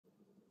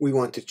we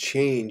want to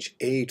change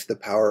a to the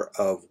power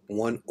of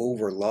 1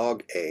 over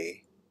log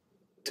a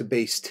to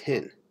base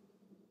 10.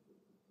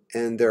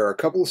 And there are a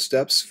couple of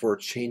steps for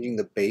changing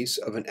the base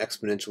of an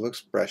exponential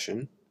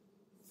expression.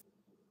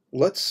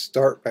 Let's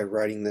start by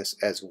writing this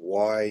as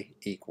y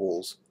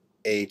equals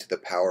a to the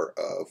power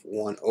of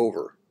 1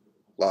 over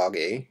log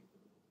a.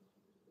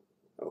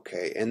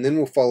 Okay, and then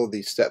we'll follow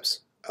these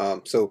steps.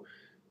 So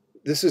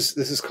this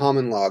is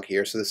common log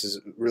here, so this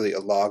is really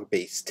a log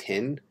base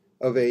 10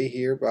 of a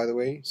here, by the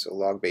way, so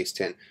log base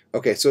 10.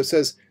 Okay, so it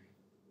says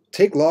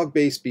take log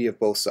base b of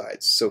both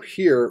sides. So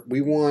here we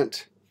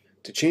want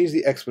to change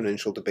the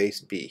exponential to base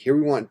b. Here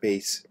we want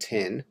base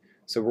 10,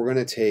 so we're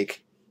going to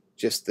take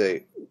just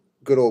the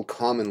good old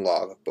common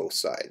log of both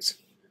sides.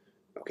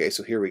 Okay,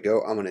 so here we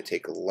go. I'm going to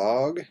take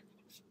log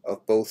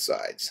of both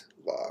sides,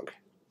 log.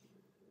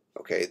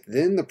 Okay,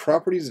 then the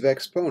properties of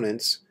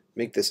exponents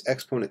make this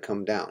exponent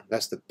come down.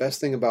 That's the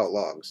best thing about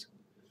logs.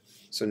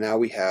 So now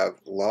we have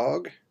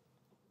log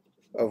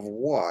of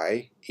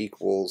y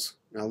equals,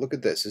 now look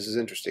at this is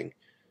interesting,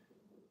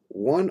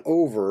 1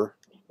 over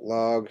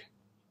log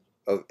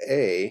of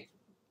a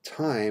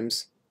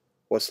times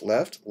what's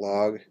left,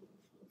 log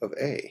of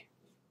a.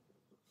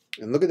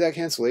 And look at that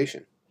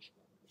cancellation.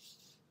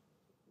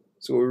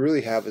 So what we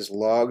really have is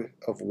log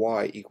of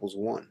y equals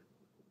 1.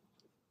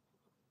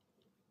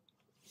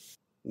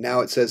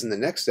 Now it says in the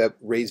next step,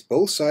 raise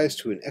both sides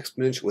to an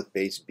exponential with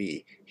base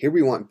b. Here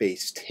we want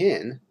base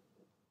 10,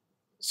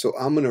 so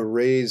I'm going to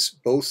raise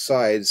both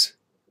sides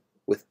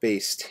with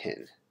base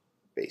 10.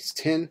 Base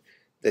 10,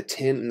 the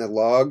 10 and the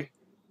log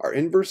are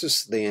inverses,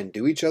 so they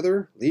undo each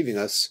other, leaving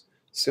us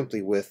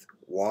simply with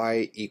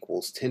y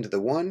equals 10 to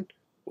the 1,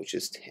 which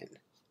is 10.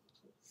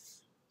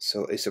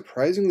 So a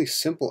surprisingly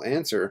simple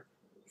answer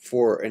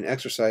for an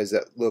exercise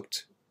that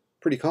looked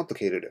pretty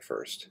complicated at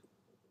first.